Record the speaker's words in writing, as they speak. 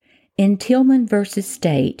In Tillman v.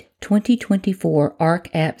 State, 2024 Arc.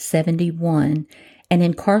 App. 71, an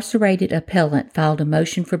incarcerated appellant filed a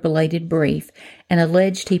motion for belated brief and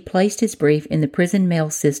alleged he placed his brief in the prison mail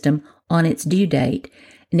system on its due date,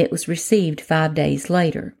 and it was received 5 days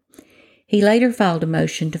later. He later filed a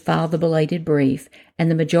motion to file the belated brief, and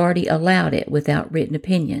the majority allowed it without written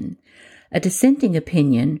opinion. A dissenting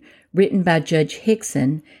opinion, written by Judge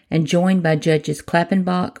Hickson and joined by Judges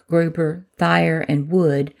Klappenbach, Gruber, Thayer, and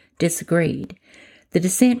Wood, disagreed. The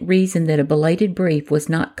dissent reasoned that a belated brief was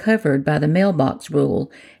not covered by the mailbox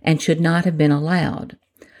rule and should not have been allowed.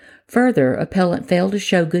 Further, appellant failed to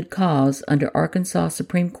show good cause under Arkansas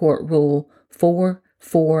Supreme Court Rule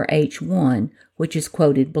 4.4H1, which is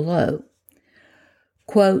quoted below.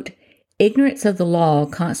 Quote, ignorance of the law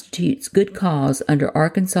constitutes good cause under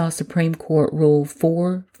Arkansas Supreme Court Rule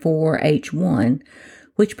 4.4H1,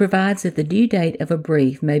 which provides that the due date of a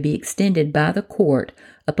brief may be extended by the court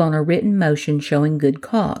upon a written motion showing good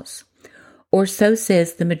cause, or so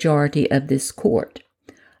says the majority of this court.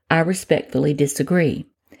 I respectfully disagree.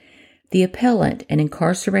 The appellant, an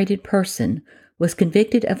incarcerated person, was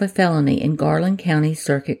convicted of a felony in Garland County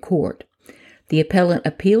Circuit Court. The appellant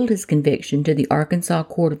appealed his conviction to the Arkansas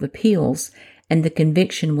Court of Appeals, and the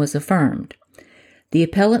conviction was affirmed. The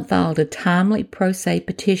appellant filed a timely pro se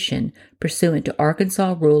petition pursuant to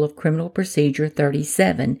Arkansas Rule of Criminal Procedure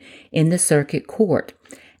 37 in the Circuit Court,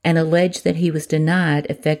 and alleged that he was denied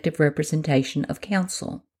effective representation of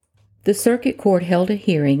counsel. The Circuit Court held a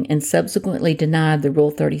hearing and subsequently denied the Rule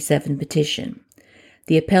 37 petition.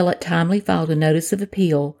 The appellant timely filed a notice of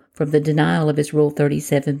appeal from the denial of his Rule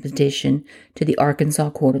 37 petition to the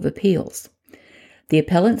Arkansas Court of Appeals. The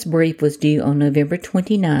appellant's brief was due on November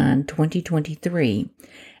 29, 2023,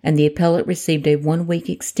 and the appellant received a 1-week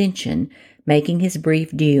extension, making his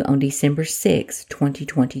brief due on December 6,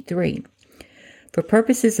 2023. For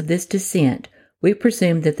purposes of this dissent, we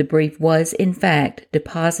presume that the brief was, in fact,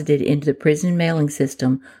 deposited into the prison mailing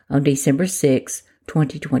system on December 6,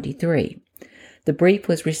 2023. The brief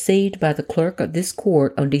was received by the clerk of this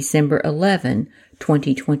court on December 11,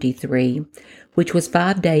 2023, which was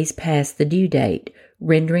 5 days past the due date,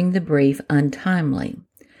 rendering the brief untimely.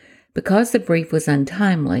 Because the brief was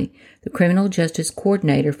untimely, the Criminal Justice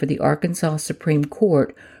Coordinator for the Arkansas Supreme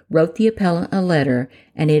Court wrote the appellant a letter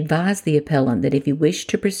and advised the appellant that if he wished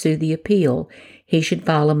to pursue the appeal, he should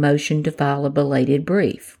file a motion to file a belated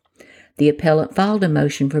brief. The appellant filed a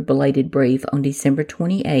motion for belated brief on December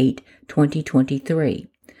 28, 2023.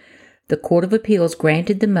 The Court of Appeals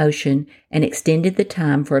granted the motion and extended the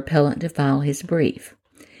time for appellant to file his brief.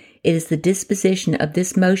 It is the disposition of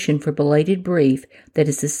this motion for belated brief that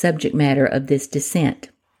is the subject matter of this dissent.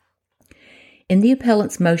 In the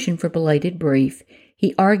appellant's motion for belated brief,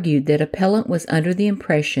 he argued that appellant was under the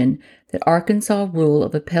impression that Arkansas Rule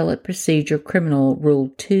of Appellate Procedure Criminal Rule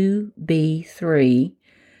 2B3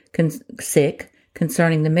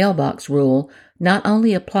 concerning the mailbox rule not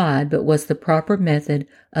only applied but was the proper method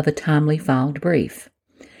of a timely filed brief.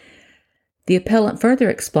 The appellant further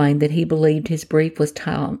explained that he believed his brief was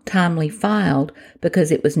timely filed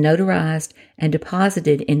because it was notarized and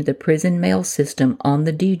deposited into the prison mail system on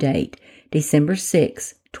the due date, December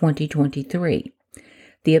 6, 2023.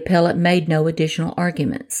 The appellant made no additional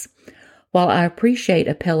arguments. While I appreciate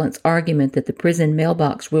appellant's argument that the prison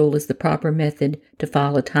mailbox rule is the proper method to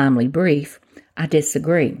file a timely brief, I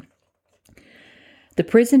disagree. The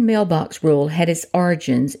prison mailbox rule had its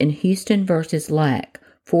origins in Houston v. Lack,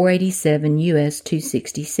 487 U.S.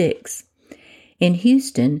 266. In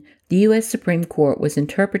Houston, the U.S. Supreme Court was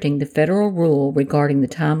interpreting the federal rule regarding the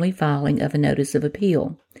timely filing of a notice of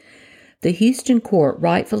appeal. The Houston court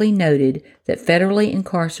rightfully noted that federally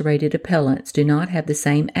incarcerated appellants do not have the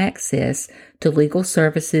same access to legal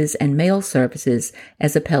services and mail services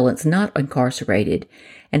as appellants not incarcerated,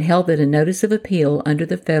 and held that a notice of appeal under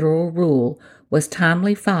the federal rule was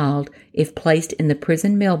timely filed if placed in the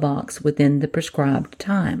prison mailbox within the prescribed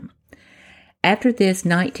time. After this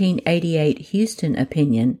 1988 Houston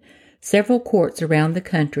opinion, several courts around the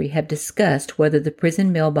country have discussed whether the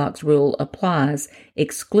prison mailbox rule applies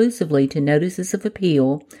exclusively to notices of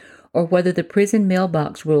appeal or whether the prison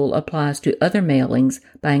mailbox rule applies to other mailings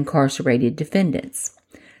by incarcerated defendants.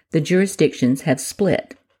 The jurisdictions have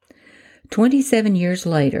split. 27 years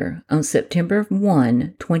later, on September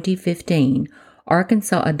 1, 2015,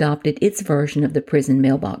 Arkansas adopted its version of the prison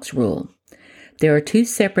mailbox rule. There are 2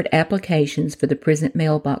 separate applications for the prison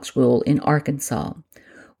mailbox rule in Arkansas.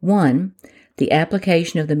 1, the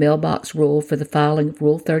application of the mailbox rule for the filing of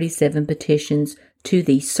Rule 37 petitions to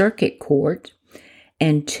the Circuit Court,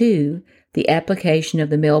 and 2, the application of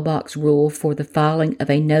the mailbox rule for the filing of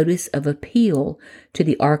a notice of appeal to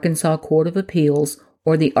the Arkansas Court of Appeals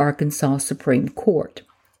or the Arkansas Supreme Court.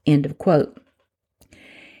 End of quote.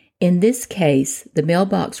 In this case, the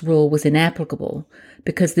mailbox rule was inapplicable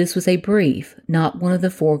because this was a brief, not one of the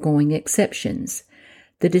foregoing exceptions.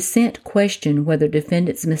 The dissent questioned whether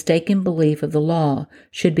defendants' mistaken belief of the law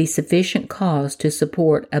should be sufficient cause to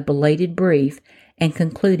support a belated brief and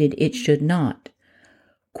concluded it should not.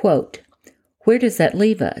 Quote, "Where does that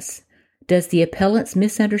leave us? Does the appellant's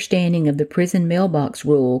misunderstanding of the prison mailbox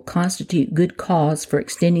rule constitute good cause for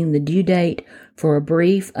extending the due date for a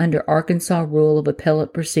brief under Arkansas Rule of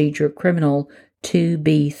Appellate Procedure Criminal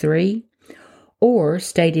 2B3? Or,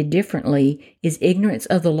 stated differently, is ignorance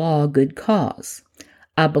of the law good cause?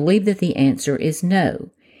 I believe that the answer is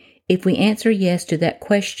no. If we answer yes to that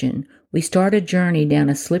question, we start a journey down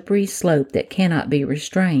a slippery slope that cannot be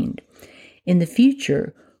restrained. In the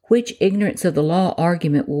future, which ignorance of the law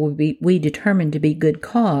argument will we determine to be good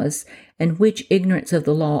cause, and which ignorance of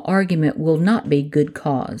the law argument will not be good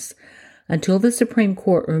cause? Until the Supreme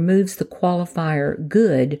Court removes the qualifier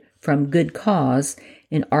good from good cause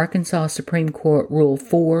in Arkansas Supreme Court Rule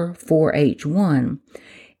 4.4H1,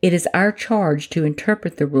 it is our charge to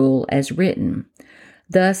interpret the rule as written.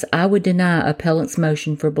 Thus, I would deny appellant's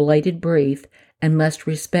motion for belated brief and must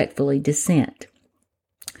respectfully dissent.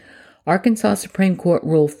 Arkansas Supreme Court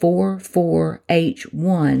Rule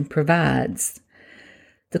 4.4H1 provides,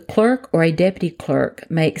 the clerk or a deputy clerk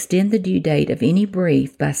may extend the due date of any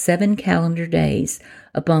brief by 7 calendar days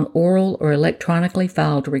upon oral or electronically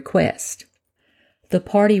filed request. The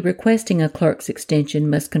party requesting a clerk's extension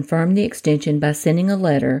must confirm the extension by sending a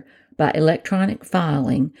letter by electronic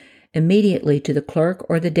filing immediately to the clerk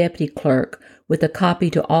or the deputy clerk with a copy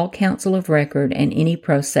to all counsel of record and any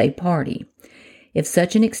pro se party. If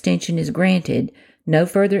such an extension is granted, no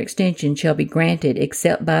further extension shall be granted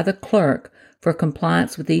except by the clerk for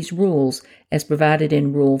compliance with these rules as provided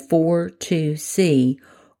in Rule 4.2c,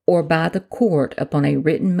 or by the court upon a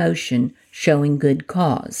written motion showing good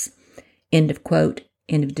cause. End of quote.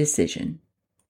 End of decision.